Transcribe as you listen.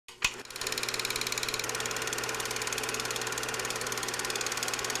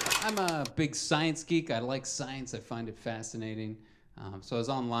I'm a big science geek. I like science. I find it fascinating. So I was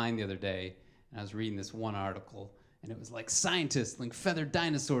online the other day, and I was reading this one article, and it was like, scientists link feathered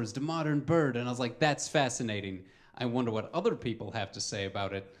dinosaurs to modern bird. And I was like, that's fascinating. I wonder what other people have to say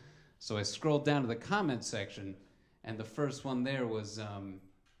about it. So I scrolled down to the comment section, and the first one there was,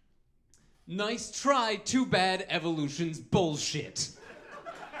 nice try, too bad, evolution's bullshit.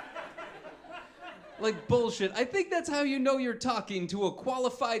 Like bullshit. I think that's how you know you're talking to a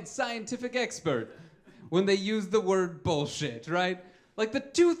qualified scientific expert, when they use the word bullshit, right? Like the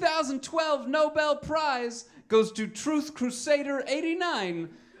 2012 Nobel Prize goes to Truth Crusader 89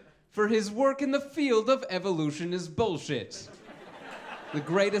 for his work in the field of evolution is bullshit. The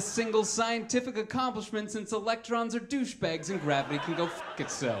greatest single scientific accomplishment since electrons are douchebags and gravity can go fuck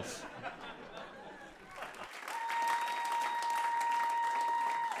itself.